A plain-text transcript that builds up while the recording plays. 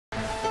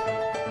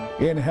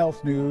In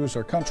health news,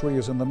 our country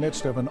is in the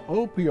midst of an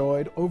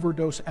opioid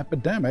overdose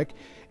epidemic.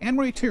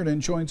 Anne-Marie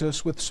Tiernan joins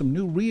us with some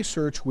new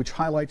research which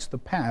highlights the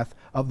path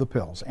of the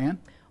pills. Anne?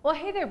 Well,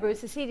 hey there,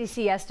 Bruce. The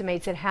CDC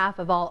estimates that half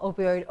of all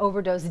opioid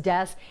overdose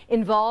deaths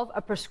involve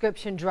a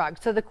prescription drug.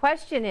 So the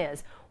question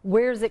is,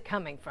 where's it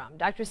coming from?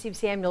 Dr. Steve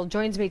Samuel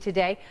joins me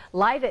today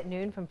live at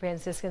noon from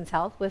Franciscan's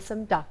Health with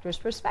some doctor's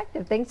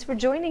perspective. Thanks for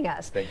joining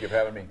us. Thank you for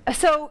having me.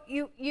 So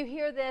you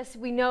hear this.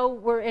 We know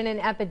we're in an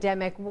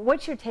epidemic.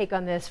 What's your take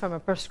on this from a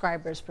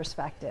prescriber's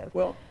perspective?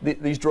 Well,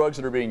 these drugs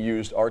that are being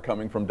used are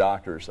coming from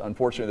doctors.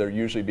 Unfortunately, they're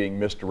usually being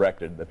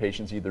misdirected. The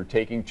patient's either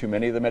taking too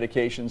many of the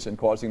medications and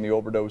causing the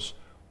overdose,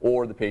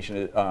 or the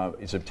patient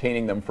is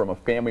obtaining them from a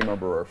family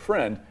member or a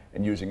friend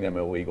and using them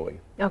illegally.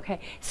 Okay,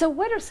 so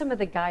what are some of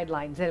the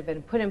guidelines that have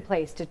been put in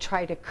place to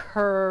try to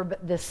curb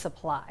this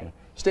supply?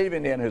 State of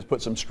Indiana has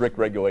put some strict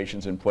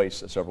regulations in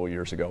place several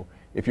years ago.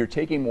 If you're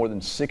taking more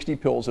than 60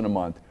 pills in a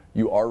month,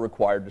 you are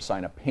required to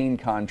sign a pain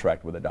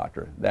contract with a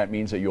doctor. That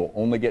means that you'll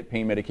only get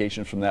pain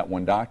medications from that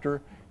one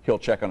doctor. He'll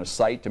check on a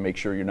site to make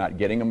sure you're not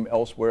getting them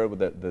elsewhere,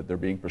 that they're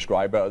being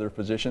prescribed by other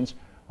physicians.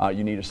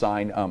 You need to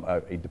sign,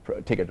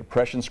 take a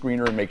depression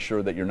screener and make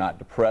sure that you're not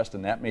depressed,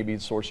 and that may be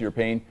the source of your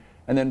pain.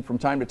 And then from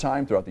time to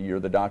time throughout the year,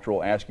 the doctor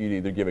will ask you to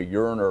either give a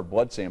urine or a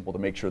blood sample to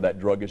make sure that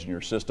drug is in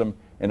your system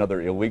and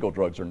other illegal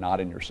drugs are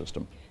not in your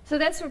system. So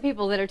that's for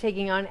people that are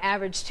taking on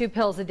average 2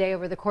 pills a day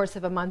over the course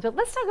of a month. But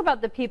let's talk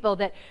about the people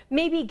that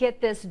maybe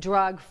get this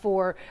drug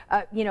for,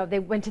 they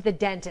went to the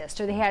dentist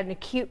or they had an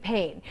acute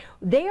pain.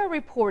 They are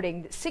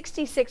reporting that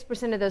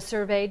 66% of those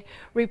surveyed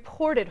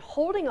reported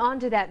holding on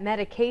to that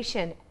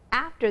medication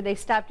after they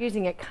stopped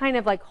using it, kind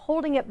of like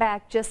holding it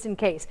back just in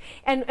case.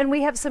 And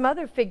we have some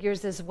other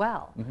figures as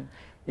well. Mm-hmm.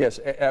 Yes,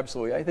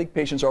 absolutely. I think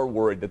patients are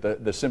worried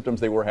that the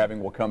symptoms they were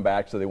having will come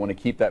back, so they want to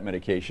keep that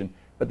medication,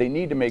 but they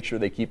need to make sure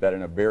they keep that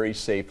in a very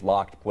safe,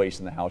 locked place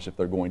in the house if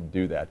they're going to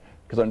do that.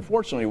 Because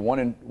unfortunately, one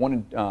in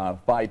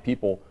 5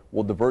 people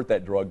will divert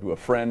that drug to a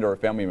friend or a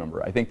family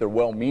member. I think they're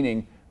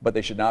well-meaning, but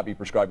they should not be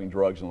prescribing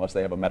drugs unless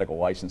they have a medical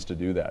license to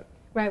do that.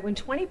 Right, when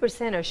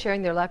 20% are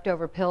sharing their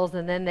leftover pills,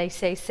 and then they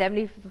say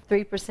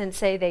 73%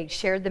 say they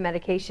shared the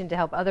medication to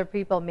help other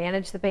people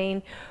manage the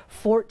pain,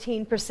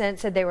 14%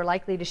 said they were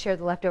likely to share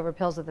the leftover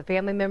pills with a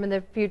family member in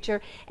the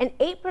future, and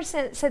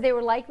 8% said they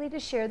were likely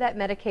to share that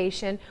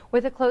medication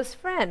with a close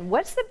friend.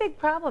 What's the big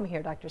problem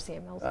here, Dr.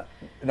 Samuels?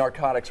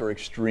 Narcotics are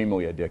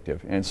extremely addictive,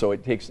 and so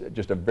it takes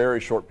just a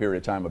very short period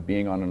of time of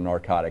being on a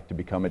narcotic to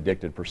become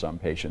addicted for some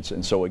patients.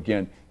 And so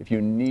again, if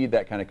you need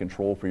that kind of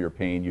control for your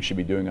pain, you should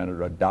be doing it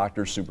under a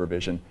doctor's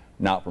supervision,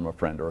 not from a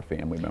friend or a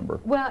family member.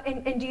 Well,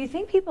 and do you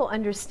think people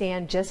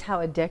understand just how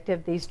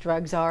addictive these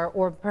drugs are,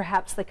 or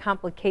perhaps the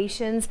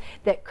complications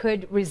that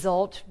could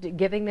result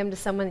giving them to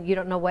someone that you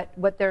don't know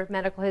what their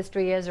medical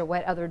history is or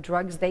what other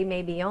drugs they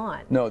may be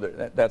on? No,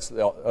 that's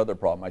the other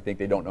problem. I think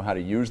they don't know how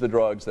to use the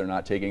drugs. They're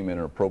not taking them in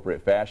an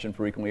appropriate fashion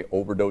frequently,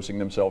 overdosing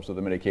themselves with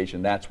the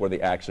medication. That's where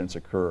the accidents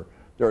occur.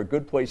 There are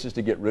good places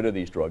to get rid of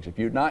these drugs. If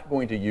you're not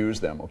going to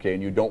use them, okay,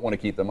 and you don't want to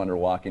keep them under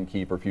lock and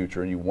key for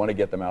future, and you want to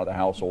get them out of the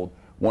household,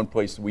 one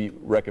place we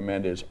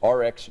recommend is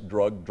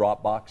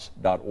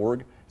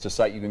rxdrugdropbox.org. It's a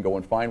site you can go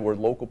and find where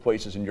local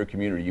places in your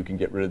community you can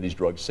get rid of these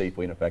drugs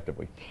safely and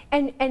effectively.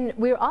 And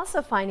we're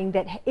also finding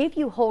that if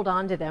you hold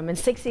on to them, and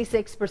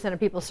 66% of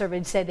people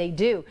surveyed say they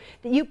do,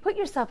 that you put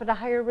yourself at a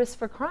higher risk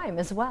for crime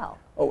as well.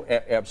 Oh,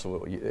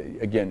 absolutely.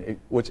 Again,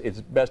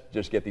 it's best to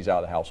just get these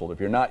out of the household. If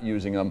you're not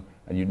using them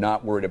and you're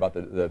not worried about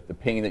the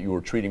pain that you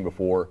were treating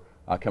before,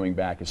 coming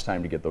back, it's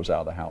time to get those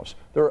out of the house.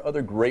 There are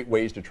other great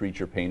ways to treat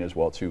your pain as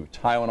well too.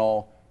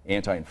 Tylenol,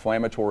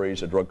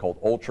 anti-inflammatories, a drug called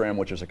Ultram,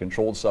 which is a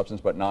controlled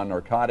substance but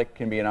non-narcotic,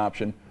 can be an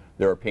option.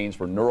 There are pains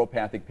for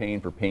neuropathic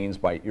pain, for pains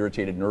by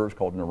irritated nerves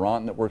called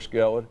Neurontin that works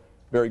good,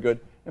 very good.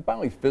 And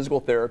finally, physical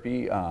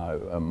therapy,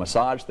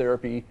 massage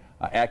therapy,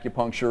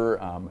 acupuncture,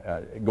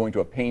 going to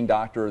a pain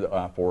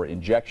doctor for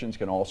injections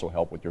can also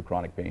help with your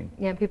chronic pain.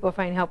 Yeah, people are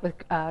finding help with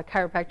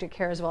chiropractic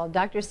care as well.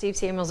 Dr. Steve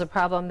Samuel is a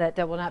problem that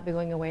will not be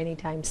going away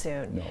anytime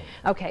soon. No.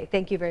 Okay,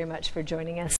 thank you very much for joining us.